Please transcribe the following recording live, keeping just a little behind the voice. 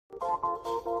I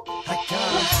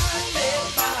got him. Dead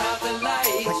by the light.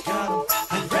 I got him.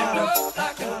 I wrapped up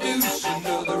like a douche.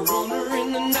 Another runner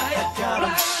in the night. I got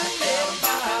him. Dead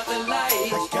by the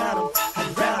light. I got him. I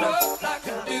wrapped up like a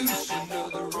douche.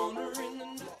 Another runner in the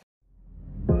night.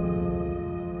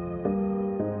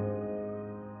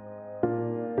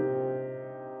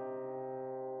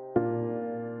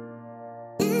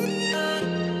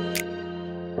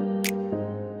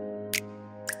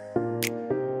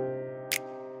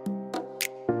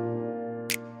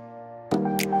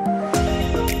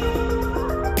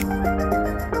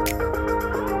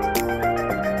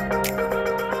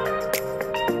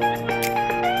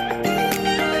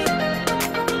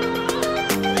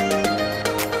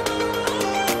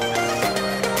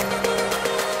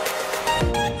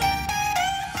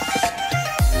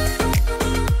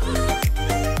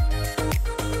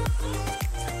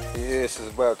 This is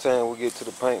about time we get to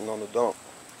the painting on the Donk.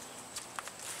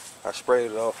 I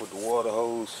sprayed it off with the water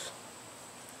hose,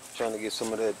 trying to get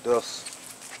some of that dust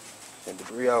and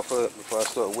debris off of it before I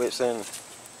start wet sanding.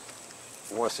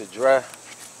 Once it's dry,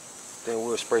 then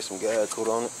we'll spray some guide coat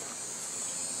on it.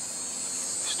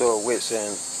 Start wet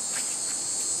sanding.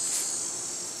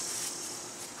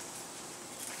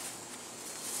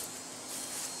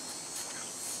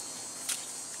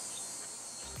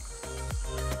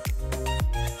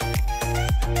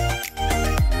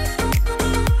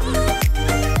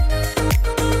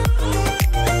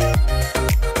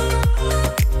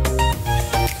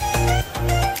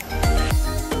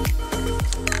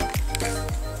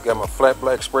 Got my flat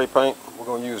black spray paint. We're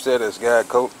going to use that as guide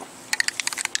coat.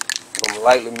 I'm going to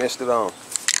lightly mist it on.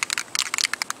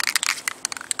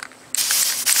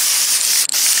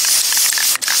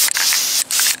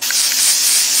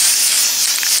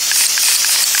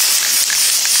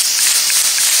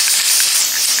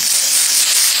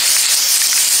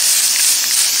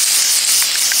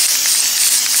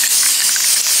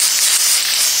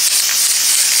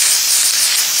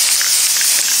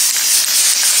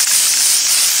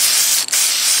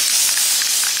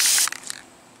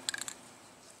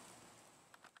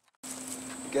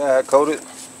 Guide coated.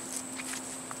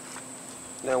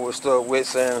 Now we'll start wet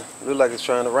sanding. Look like it's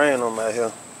trying to rain on me out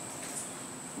here,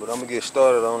 but I'm gonna get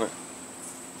started on it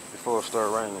before it start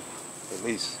raining. At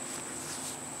least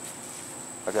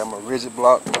I got my rigid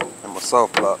block and my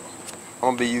soft block. I'm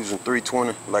gonna be using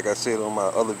 320, like I said on my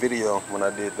other video when I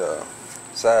did the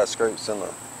side skirts and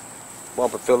the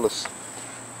bumper fillers.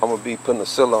 I'm gonna be putting a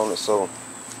seal on it so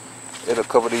it'll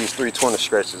cover these 320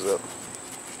 scratches up.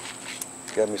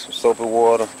 Got me some soapy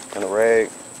water and a rag.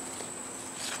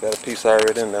 Got a piece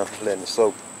already in there, letting it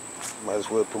soak. Might as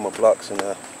well put my blocks in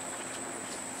there.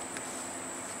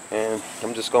 And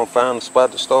I'm just gonna find a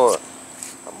spot to start.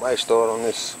 I might start on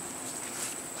this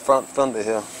front fender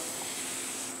here.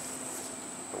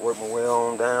 Work my way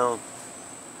on down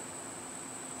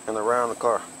and around the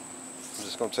car. I'm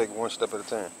just gonna take it one step at a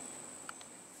time.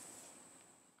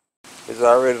 It's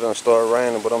already done started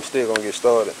raining, but I'm still gonna get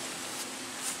started.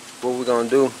 What we're gonna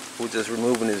do, we're just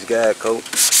removing this guide coat.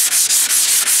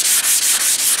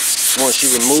 Once you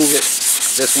remove it,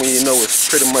 that's when you know it's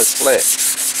pretty much flat.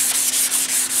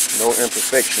 No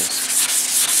imperfections.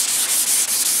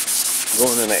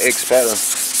 Going in an X pattern.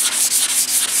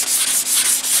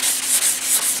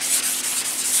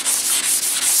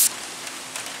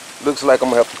 Looks like I'm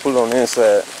gonna have to put it on the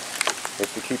inside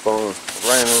if it keep on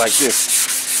raining like this.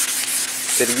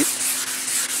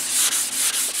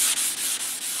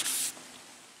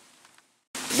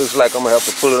 Looks like I'm gonna have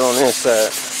to put it on the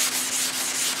inside.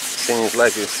 Seems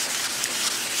like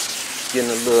it's getting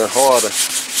a little harder.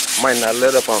 Might not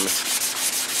let up on me.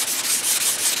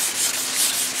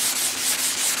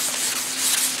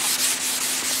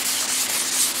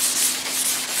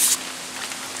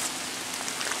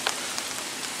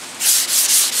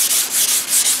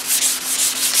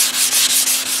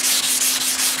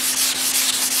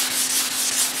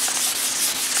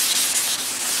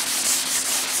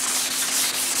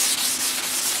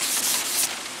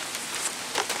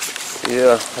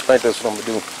 Yeah, I think that's what I'm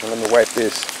gonna do. Let me wipe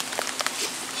this.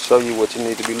 Show you what you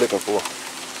need to be looking for.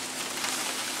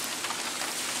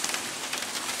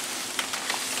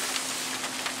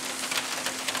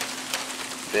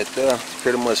 That there is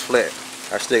pretty much flat.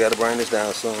 I still gotta bring this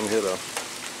down some here though.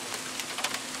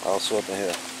 Also up in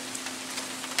here.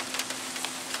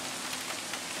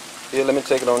 Yeah, let me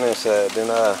take it on the inside,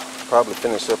 then I'll probably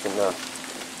finish up in there.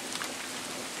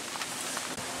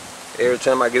 Every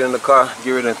time I get in the car,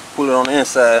 get ready to pull it on the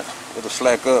inside, it'll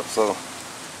slack up, so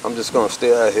I'm just gonna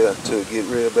stay out here till it get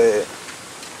real bad.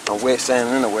 I'm wet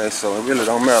sanding anyway, so it really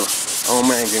don't matter. I don't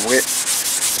mind getting wet.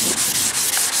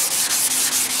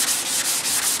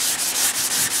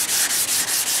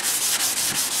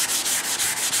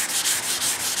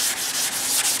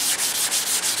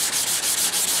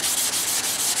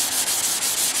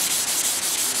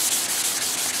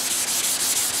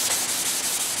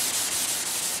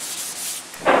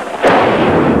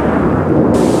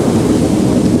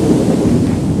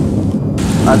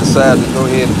 I decided to go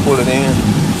ahead and pull it in.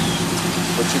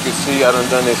 But you can see I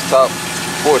done this top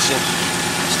portion.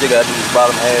 Still gotta do this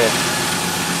bottom half.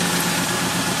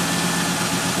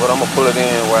 But I'm gonna pull it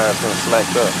in while it's gonna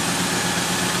slacked up.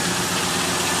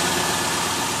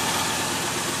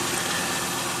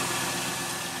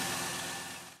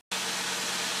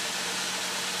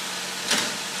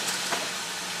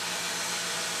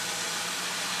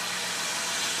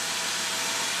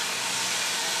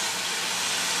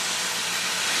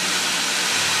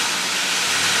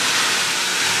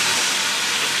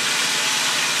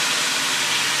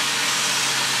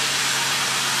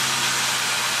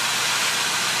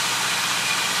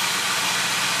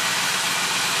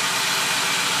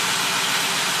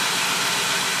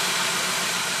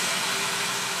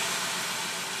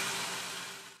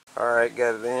 Alright,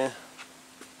 got it in. I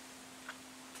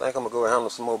think I'm gonna go handle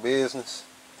some more business.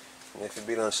 And if it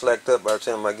be done slacked up by the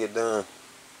time I get done,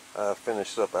 I'll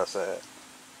finish up outside.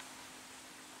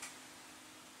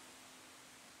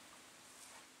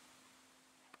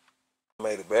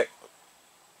 Made it back.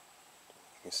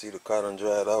 You can see the car done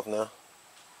dried off now.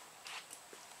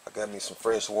 I got me some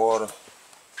fresh water.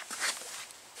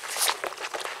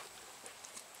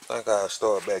 I think I'll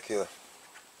start back here.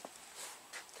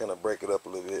 Kind of break it up a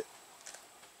little bit.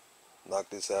 Knock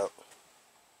this out.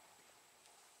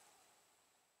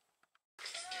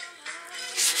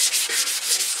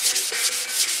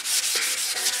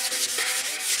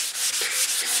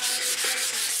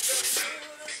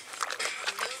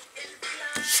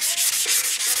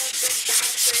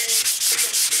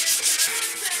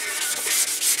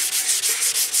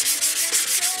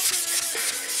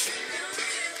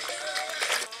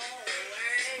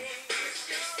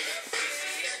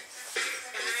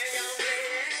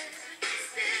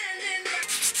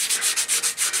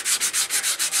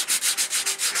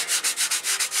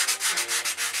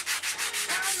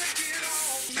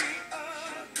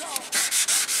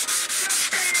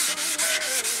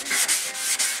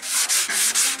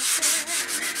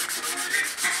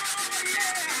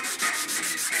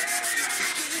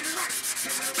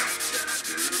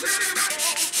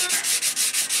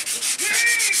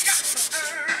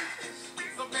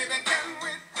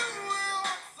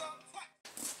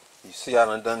 You see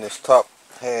I done this top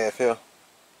half here.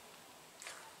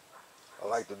 I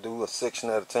like to do a section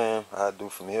at a time. I do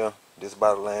from here, this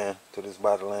body line to this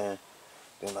body line.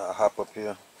 Then I hop up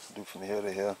here, do from here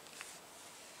to here.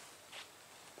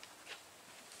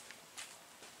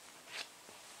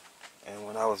 And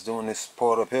when I was doing this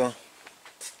part up here,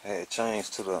 I had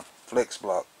changed to the flex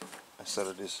block instead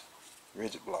of this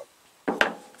rigid block.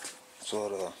 So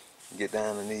to get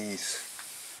down in these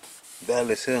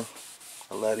valleys here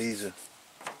a lot easier,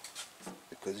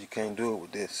 because you can't do it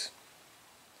with this.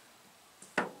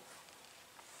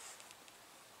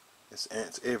 It's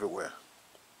ants everywhere.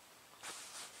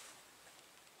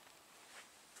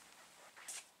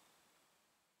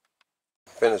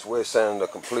 Finished wet sanding the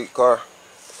complete car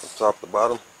from top to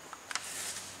bottom.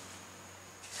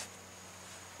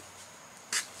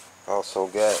 Also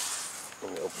got,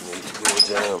 let me open these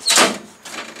door jambs.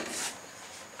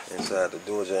 Inside the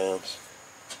door jambs,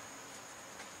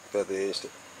 feather edged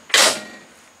it.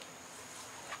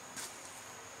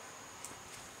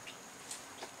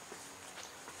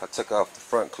 I took off the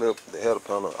front clip, the header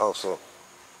panel also,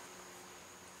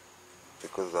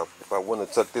 because if I wouldn't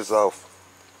have took this off,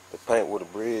 the paint would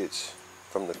have bridged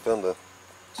from the fender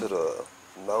to the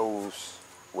nose,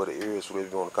 where the ears, whatever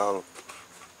you want to call them.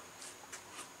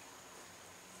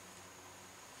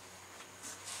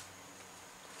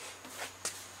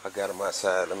 I got them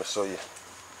outside, let me show you.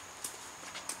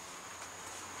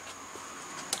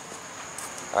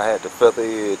 I had the feather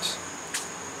edge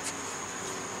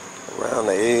around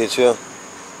the edge here,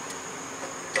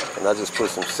 and I just put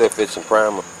some self-etching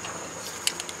primer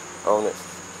on it.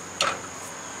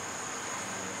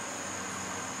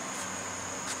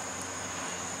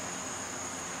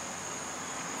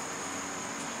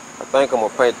 I think I'm gonna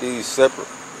paint these separate,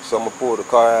 so I'm gonna pull the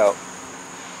car out,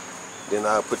 then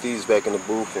I'll put these back in the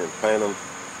booth and paint them,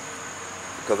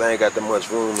 because I ain't got that much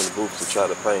room in the booth to try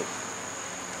to paint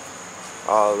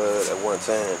all of it at one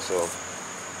time. So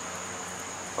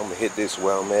I'm gonna hit this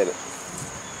while I'm at it,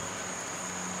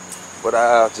 but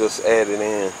I'll just add it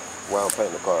in while I'm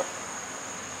painting the car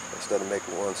instead of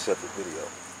making one separate video.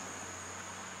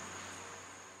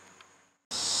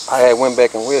 I had went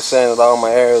back and wet sanded all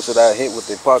my areas that I hit with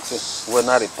the epoxy. Well,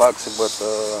 not epoxy, but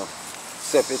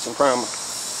self-etching primer.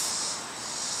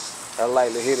 I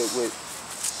lightly hit it with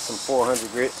some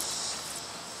 400 grit.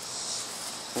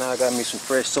 Now I got me some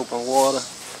fresh soap and water.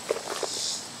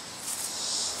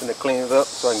 Gonna clean it up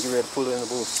so I can get ready to put it in the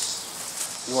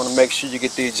booth. You want to make sure you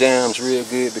get these jams real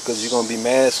good because you're going to be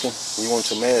masking. You want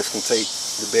your masking tape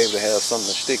to be able to have something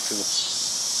to stick to.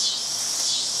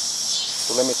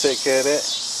 So let me take care of that,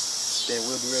 then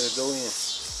we'll be ready to go in.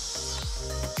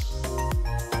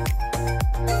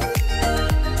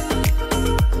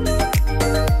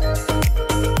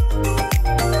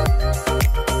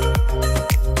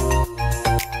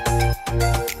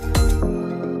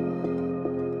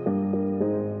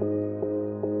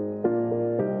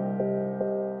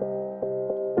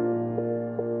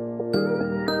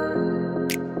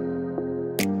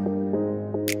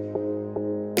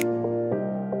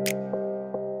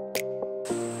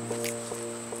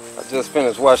 Just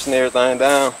finished washing everything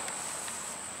down.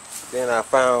 Then I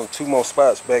found 2 more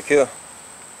spots back here.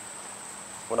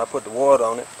 When I put the water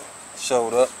on it, it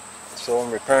showed up. So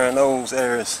I'm repairing those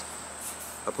areas.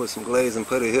 I put some glaze and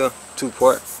put it here,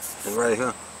 2-part, and right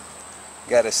here.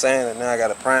 Got it sanded, now I got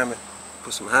to prime it,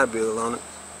 put some high build on it,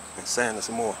 and sand it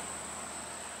some more.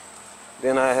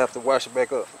 Then I have to wash it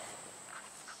back up.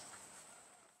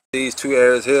 These 2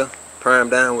 areas here,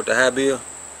 primed down with the high build.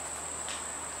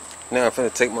 Now I'm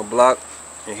finna take my block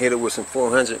and hit it with some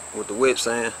 400 with the wet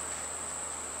sand.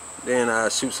 Then I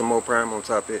shoot some more prime on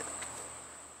top of it.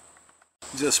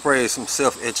 Just spray some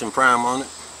self-etching prime on it.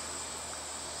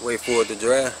 Wait for it to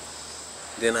dry.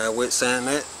 Then I wet sand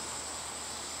that.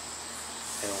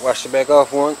 And wash it back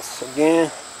off once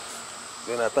again.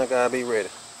 Then I think I'll be ready.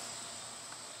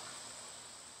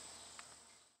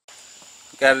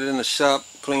 Got it in the shop,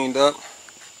 cleaned up.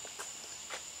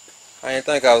 I didn't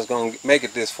think I was going to make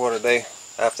it this far today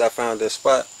after I found this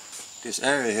spot, this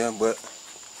area here, but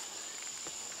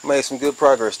made some good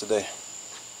progress today.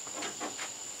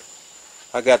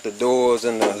 I got the doors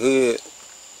and the hood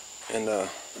and the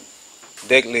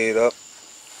deck lid up,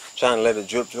 trying to let it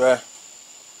drip dry.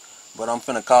 But I'm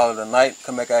finna call it a night,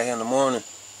 come back out here in the morning.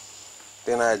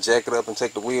 Then I jack it up and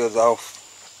take the wheels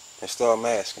off and start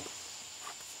masking.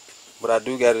 But I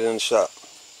do got it in the shop.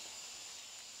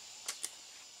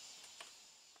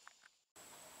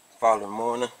 Following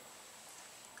morning,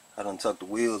 I done took the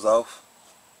wheels off.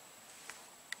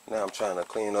 Now I'm trying to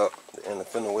clean up the inner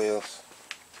fender wheels.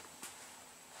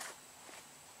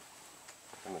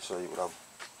 Let me show you what I'm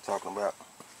talking about.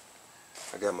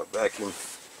 I got my vacuum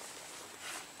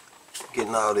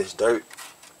getting all this dirt.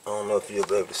 I don't know if you'll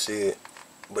be able to see it,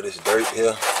 but it's dirt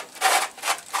here.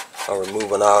 I'm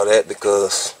removing all that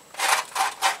because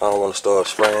I don't want to start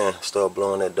spraying, start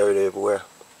blowing that dirt everywhere.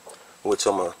 Which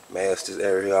I'm going to mask this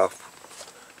area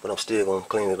off, but I'm still going to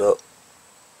clean it up.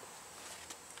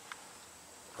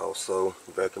 Also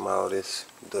vacuum all this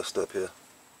dust up here.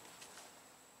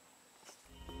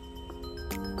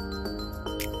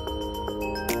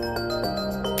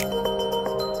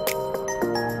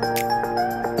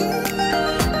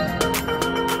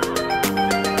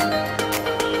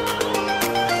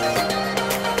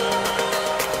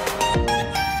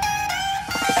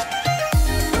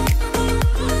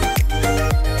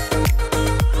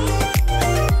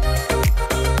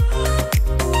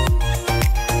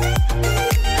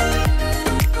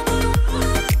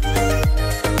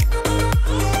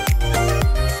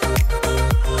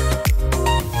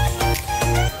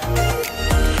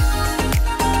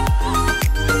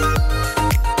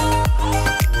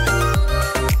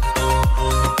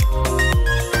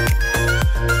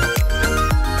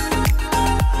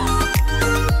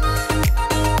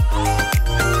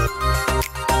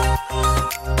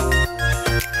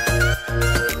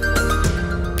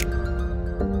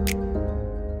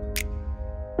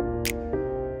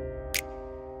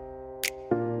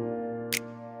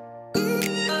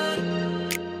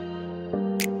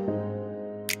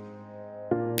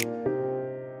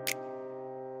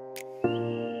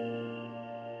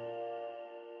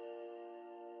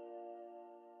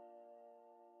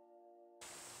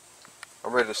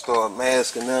 I'm ready to start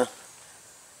masking now.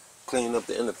 Cleaning up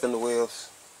the inner fender wheels.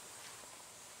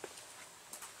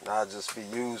 Now I'll just be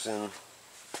using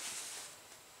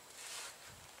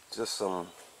just some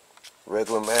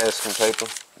regular masking paper,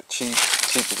 the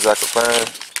cheapest I could find.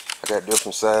 I got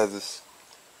different sizes.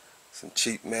 Some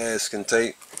cheap masking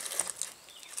tape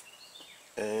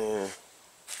and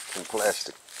some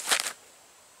plastic.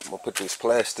 I'm gonna put this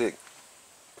plastic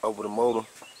over the motor.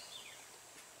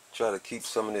 Try to keep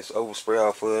some of this overspray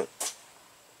off of it.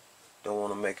 Don't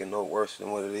want to make it no worse than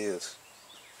what it is.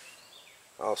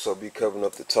 Also be covering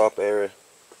up the top area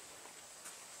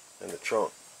and the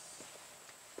trunk.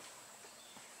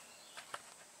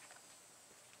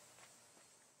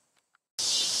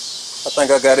 I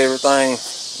think I got everything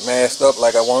masked up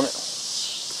like I wanted.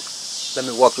 Let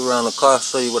me walk around the car,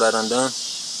 show you what I done.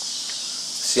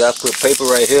 See, I put paper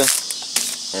right here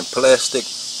and plastic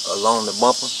along the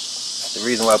bumper. The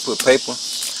reason why I put paper,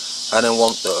 I didn't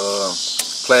want the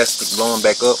plastic blowing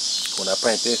back up when I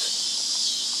paint this,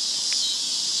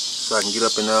 so I can get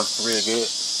up in there real good.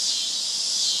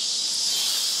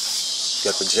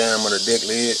 Got the jam on the deck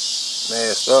lid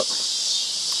masked up.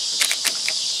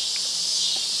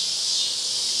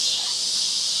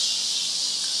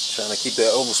 Trying to keep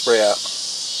that overspray out.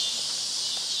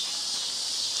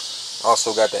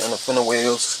 Also got the inner fender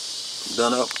wheels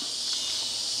done up.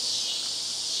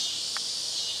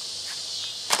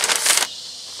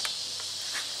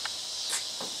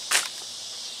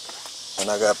 And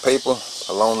I got paper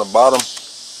along the bottom,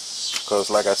 because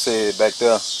like I said back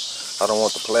there, I don't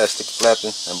want the plastic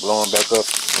flapping and blowing back up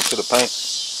into the paint.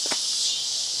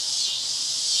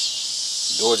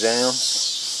 Door jams.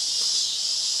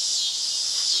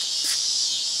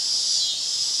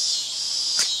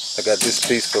 I got this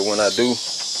piece for when I do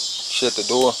shut the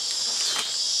door,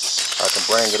 I can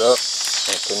bring it up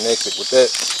and connect it with that.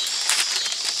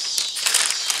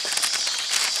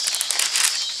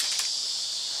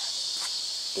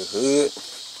 The hood,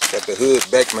 got the hood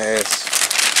back mask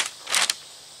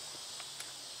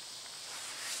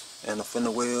and the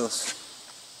fender wheels.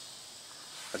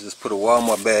 I just put a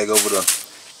Walmart bag over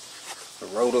the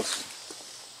rotors,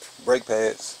 brake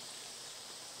pads.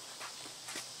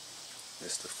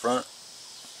 It's the front,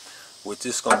 which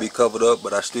is going to be covered up,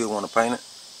 but I still want to paint it.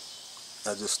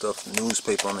 I just stuffed the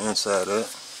newspaper on the inside of it.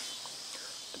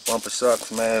 The bumper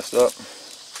shocks masked up.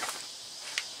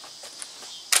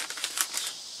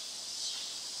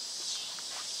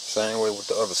 Same way with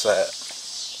the other side.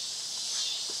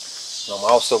 And I'm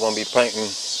also going to be painting.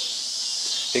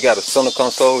 He got a center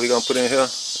console he going to put in here.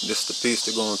 This is the piece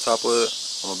to go on top of it.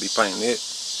 I'm going to be painting it.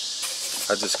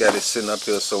 I just got it sitting up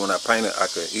here so when I paint it, I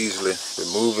could easily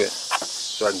remove it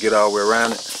so I can get all the way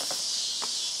around it.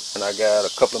 And I got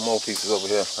a couple of more pieces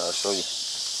over here. I'll show you.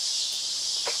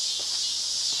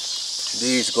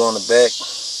 These go on the back.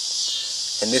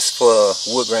 And this for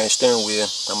wood grain steering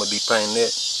wheel. I'm going to be painting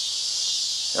it.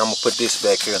 I'm going to put this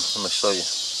back here. I'm going to show you.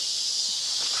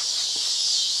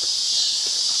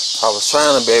 I was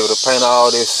trying to be able to paint all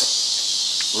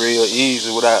this real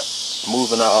easy without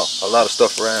moving a lot of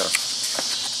stuff around.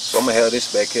 So I'm going to have this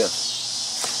back here.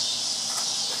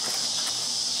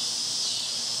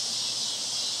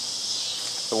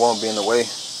 It won't be in the way.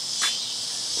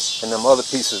 And them other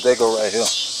pieces, they go right here.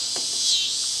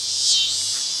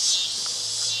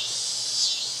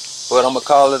 But I'm going to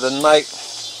call it a night.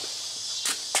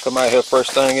 Come out here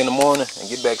first thing in the morning and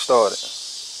get back started.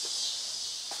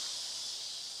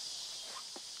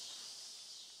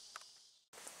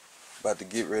 About to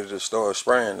get ready to start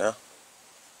spraying now.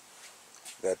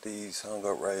 Got these hung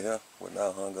up right here. Well,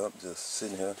 not hung up, just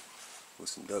sitting here with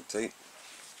some duct tape.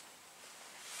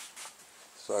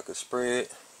 So I can spray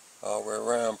it all the way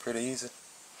around pretty easy.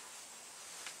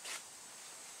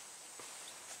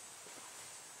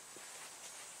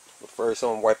 But first I'm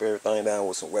going to wipe everything down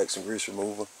with some wax and grease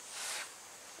remover.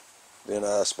 Then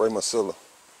I spray my sealer.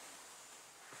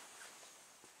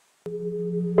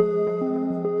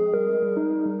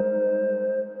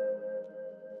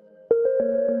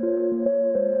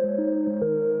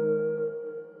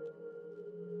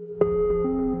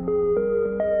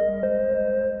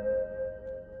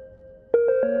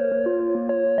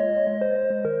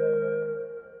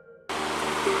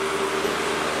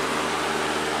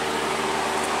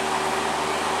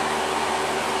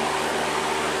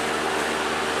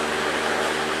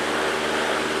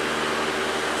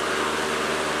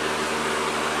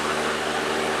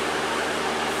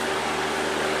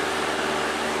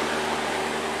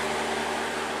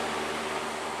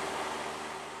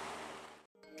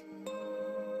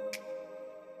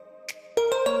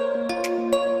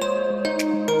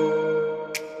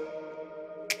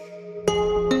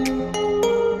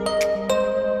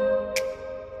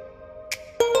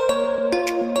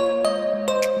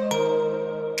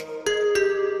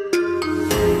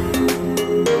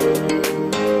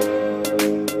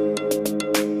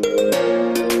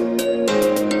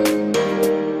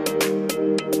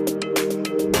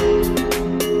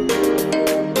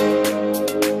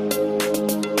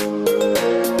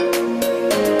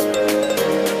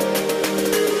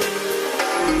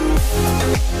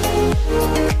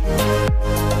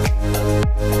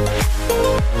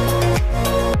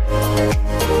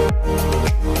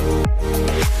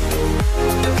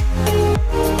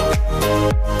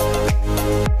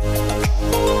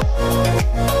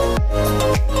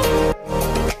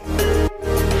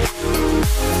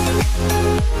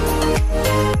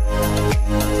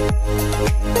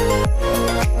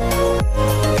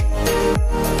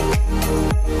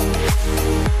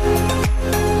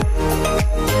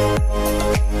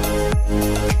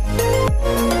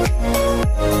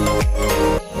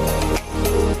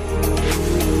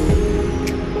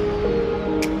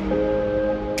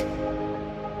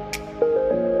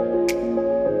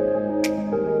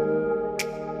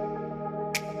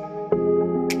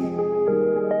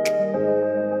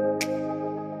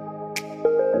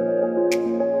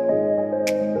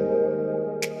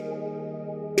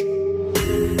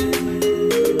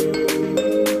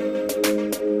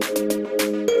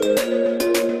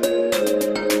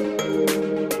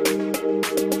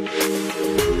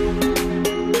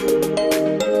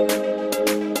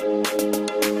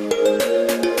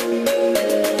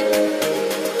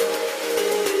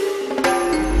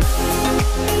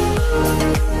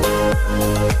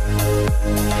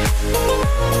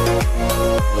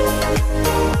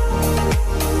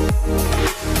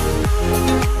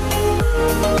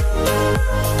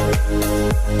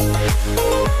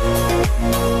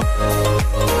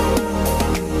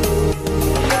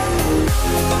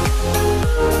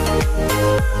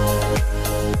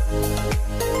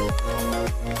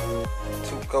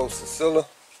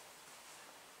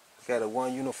 Got a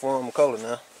one uniform color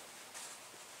now.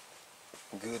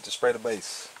 Good to spray the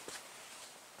base.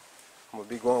 I'm gonna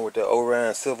be going with the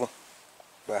Orion Silver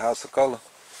by House of Color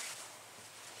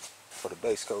for the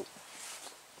base coat.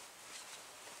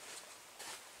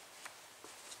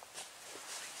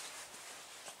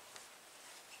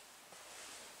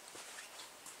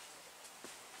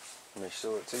 Let me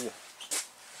show it to you.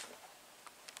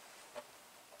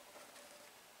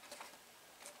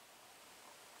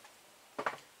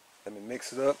 Let me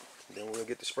mix it up, then we'll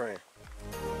get to spraying.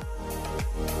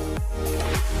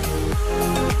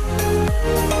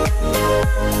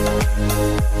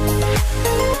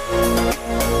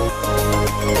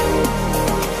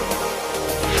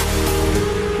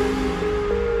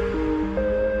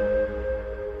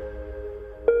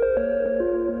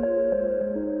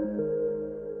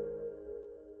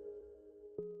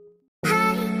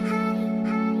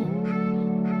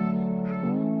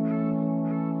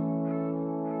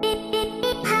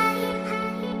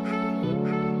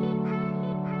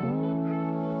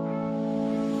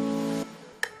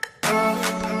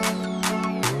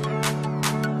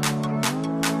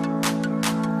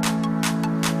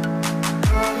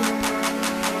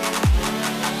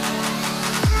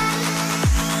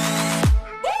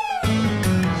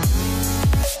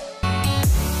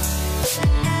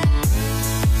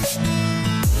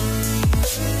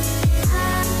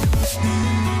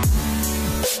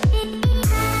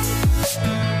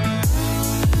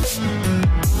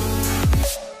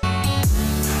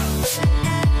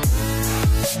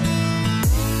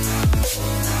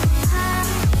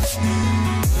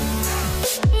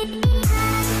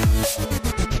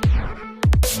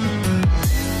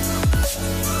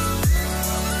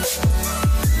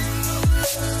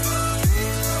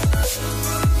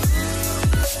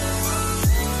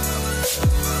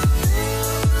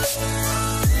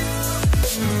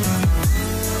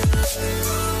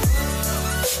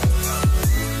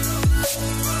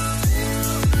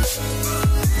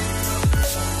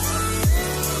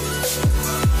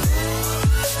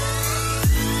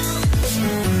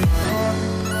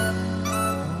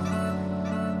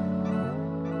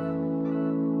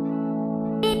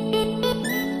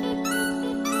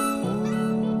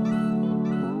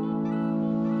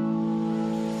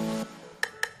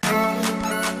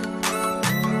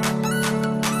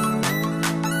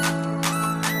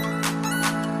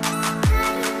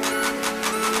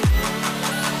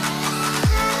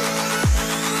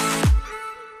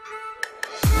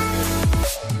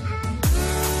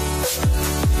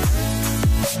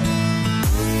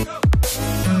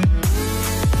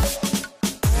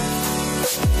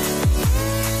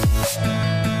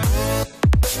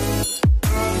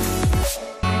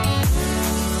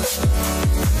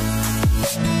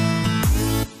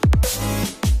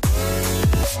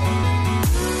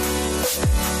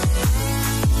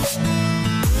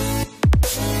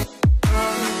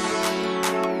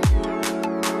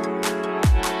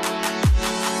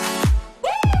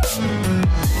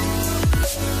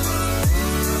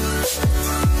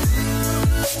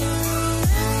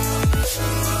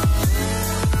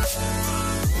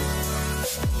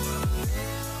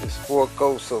 It's 4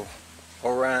 coats of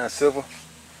Orion Silver.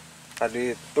 I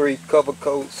did 3 cover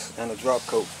coats and a drop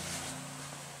coat.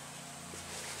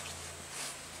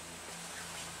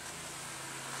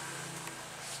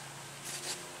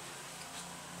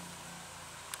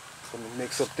 Let me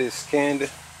mix up this Kandy.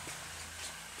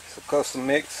 It's a custom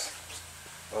mix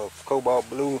of Cobalt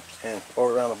Blue and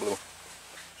Oriental Blue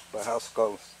by House of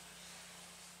Colors.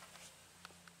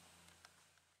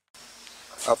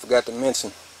 I forgot to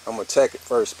mention, I'm going to tack it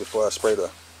first before I spray the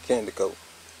Kandy coat.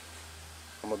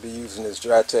 I'm going to be using this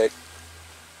dry tack.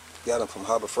 Got them from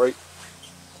Harbor Freight.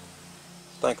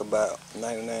 I think about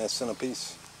 99 cents a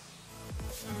piece.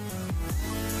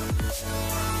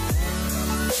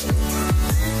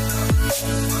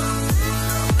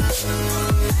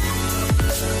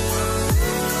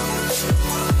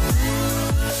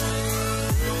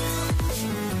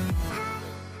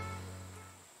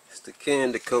 It's the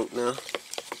Kandy coat now.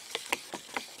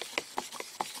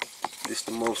 It's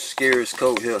the most scariest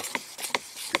coat here,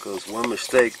 because one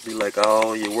mistake be like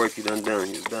all your work you done.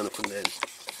 You've done it from that.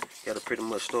 Gotta pretty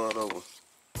much start over.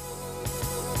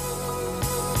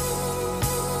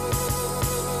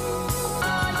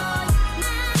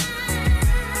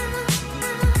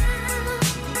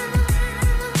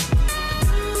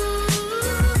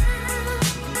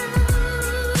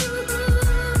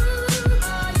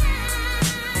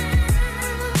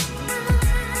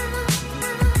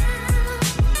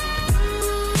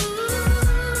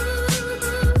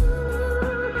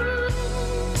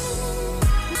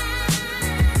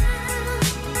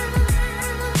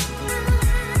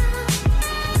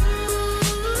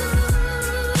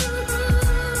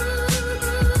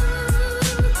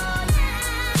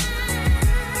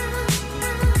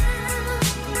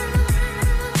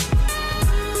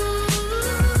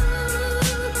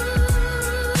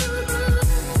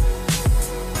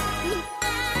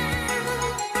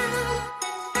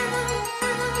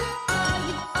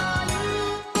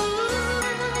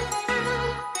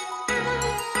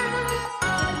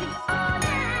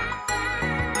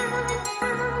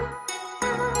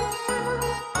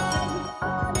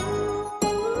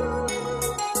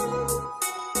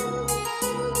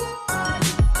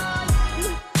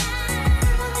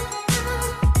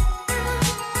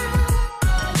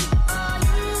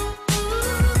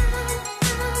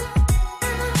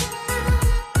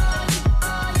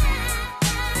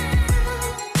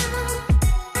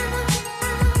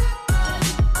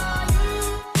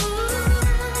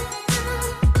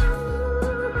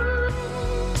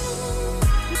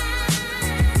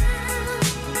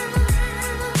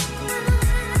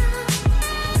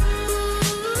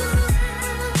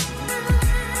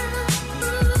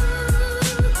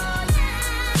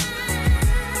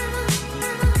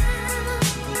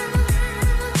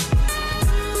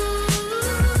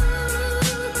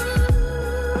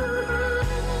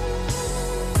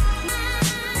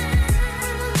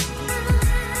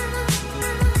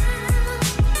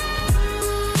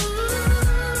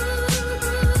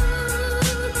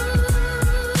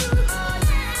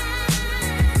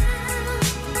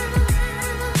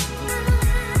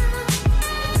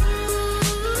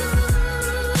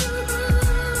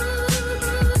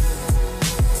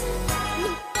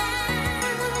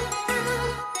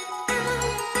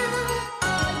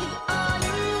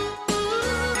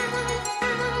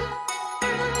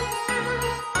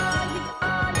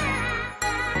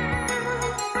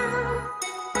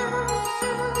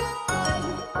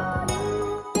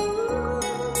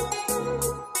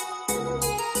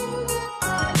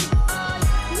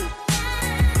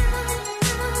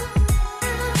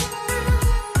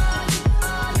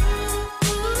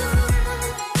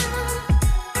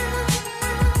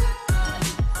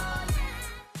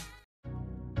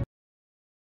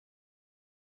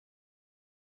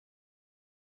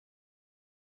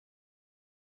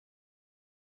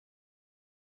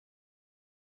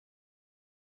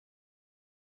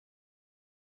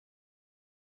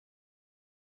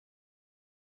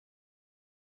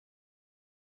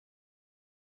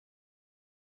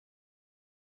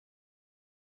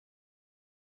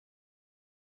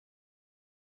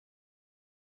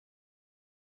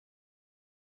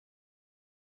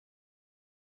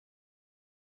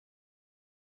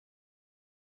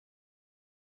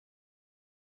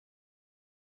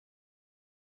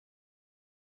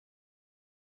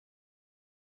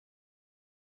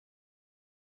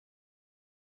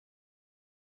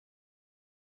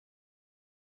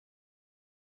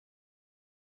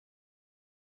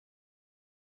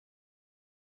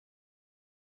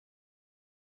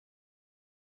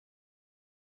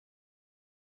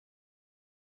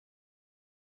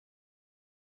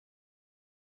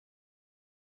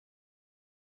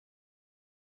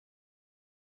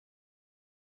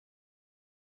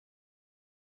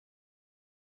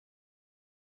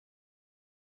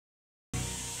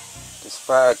 It's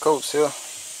 5 coats here.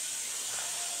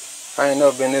 I ain't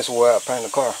never been this way I paint a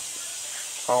car.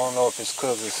 I don't know if it's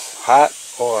because it's hot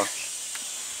or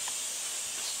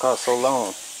it's car so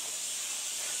long.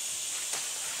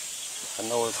 I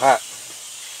know it's hot.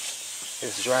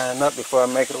 It's drying up before I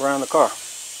make it around the car.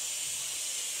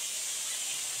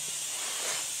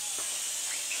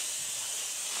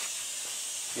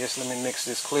 Yes, let me mix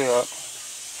this clear up.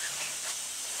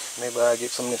 Maybe I'll get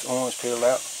some of this orange peel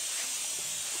out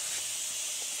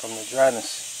from the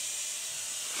dryness.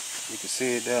 You can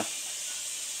see it there.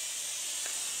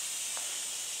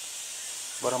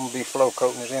 But I'm going to be flow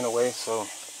coating it anyway, so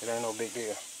it ain't no big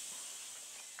deal.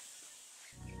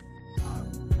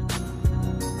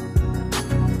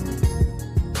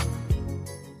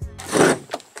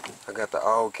 I got the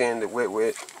all candy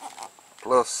wet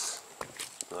plus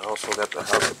I also got the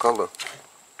House of Color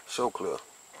show clear.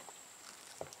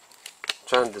 I'm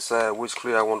trying to decide which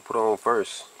clear I want to put on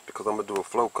first because I'm going to do a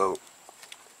flow coat.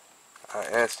 I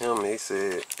asked him and he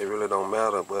said it really don't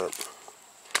matter, but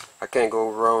I can't go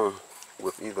wrong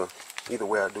with either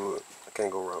way I do it. I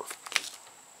can't go wrong.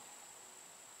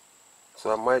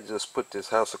 So I might just put this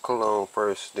House of Color on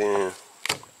first, then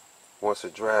once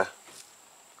it dry,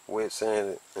 wet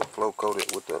sand it and flow coat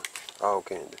it with the all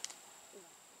candy.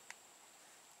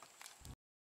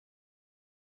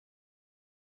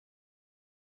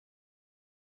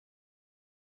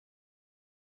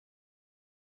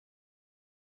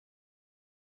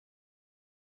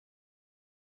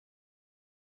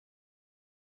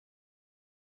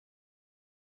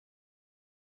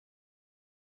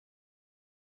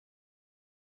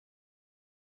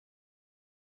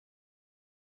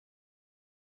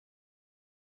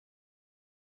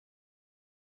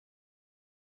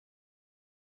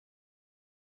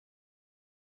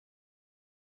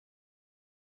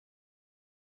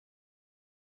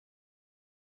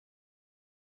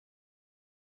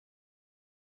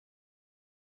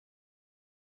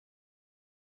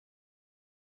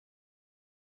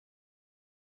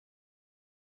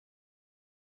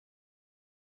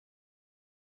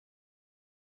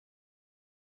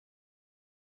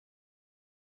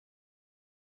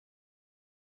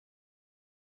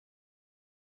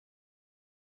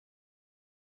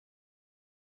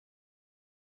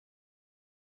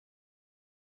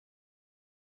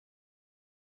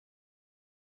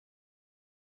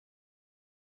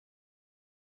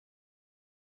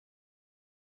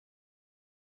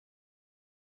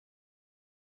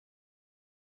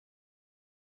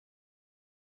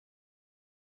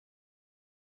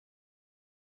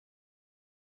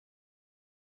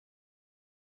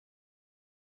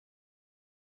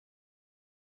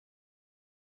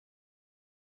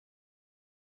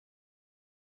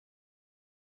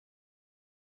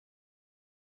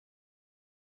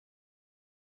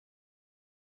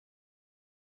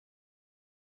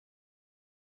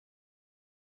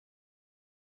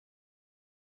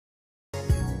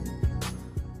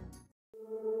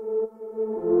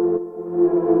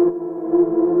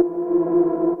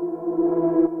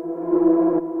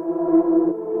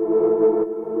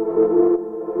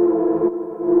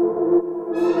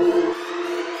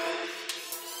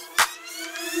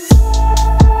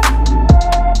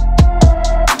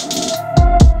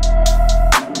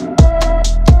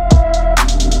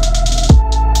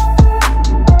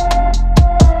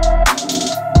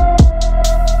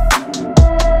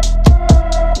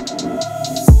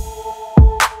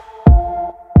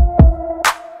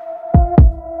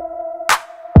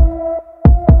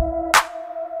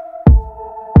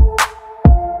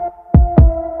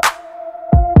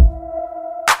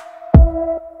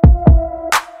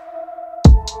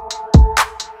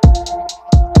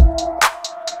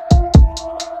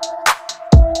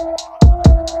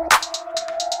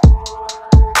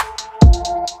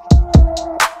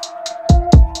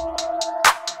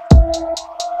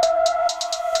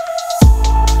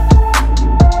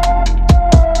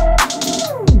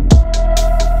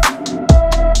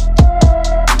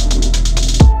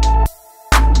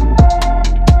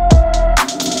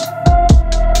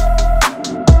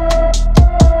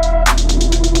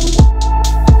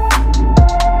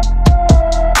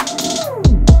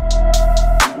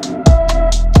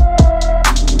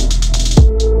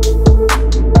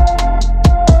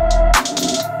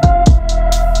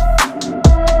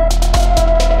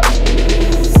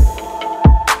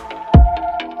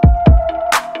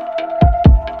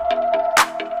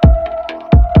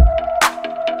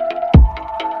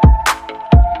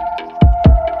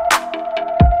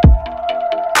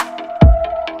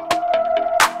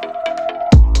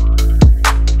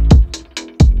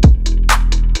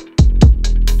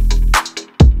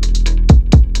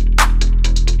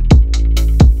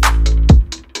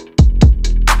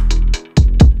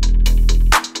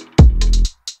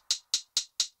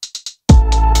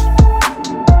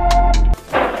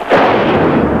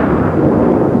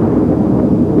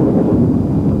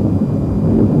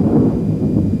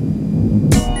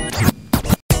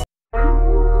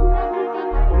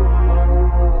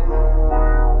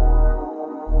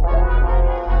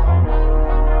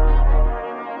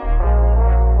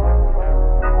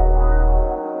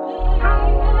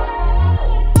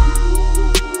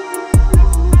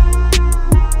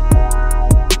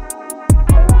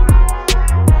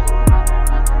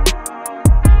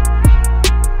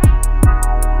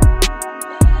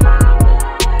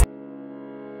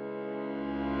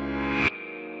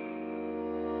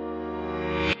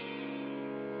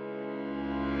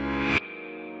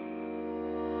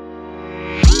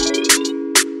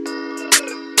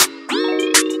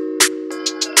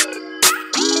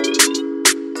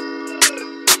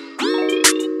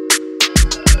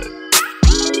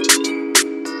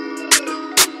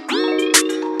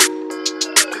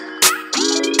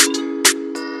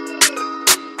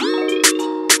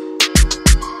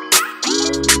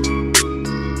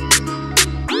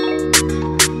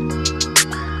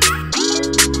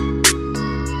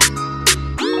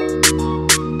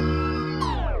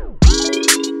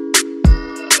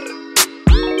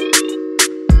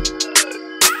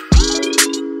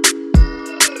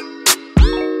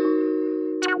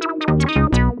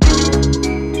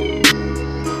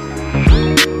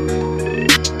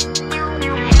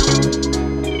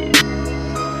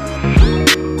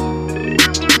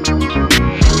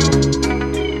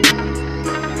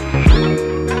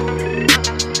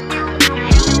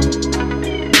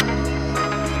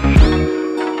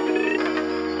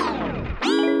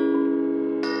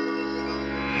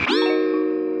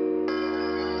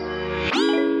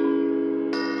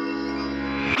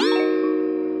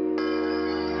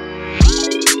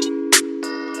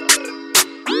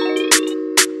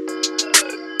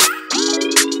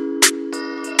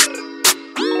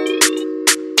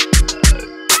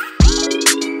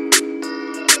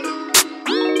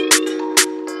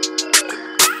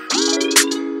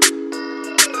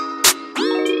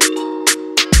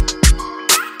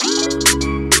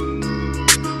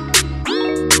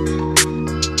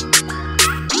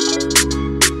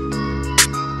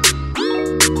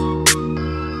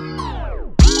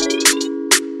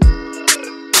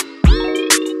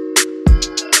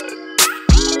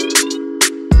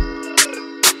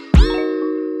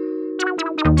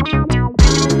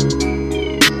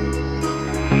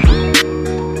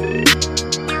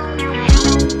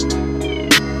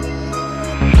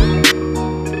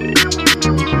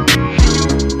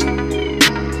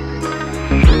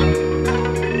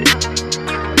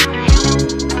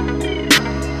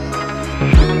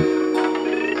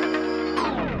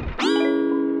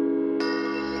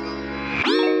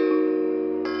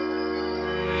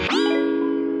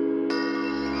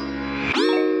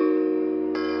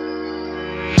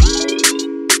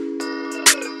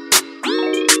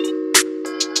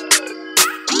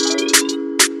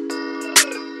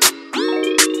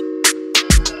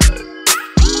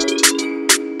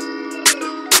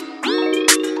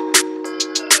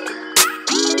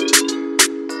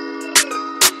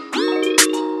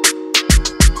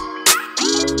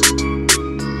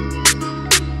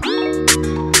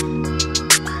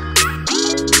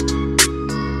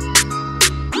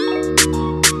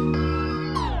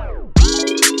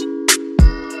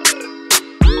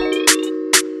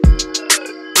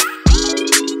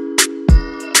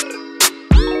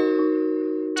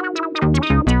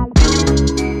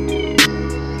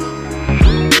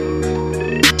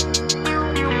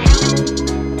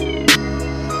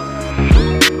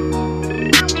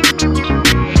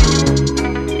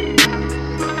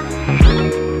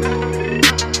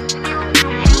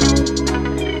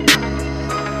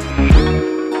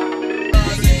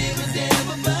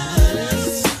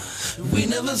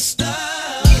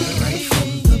 Stop.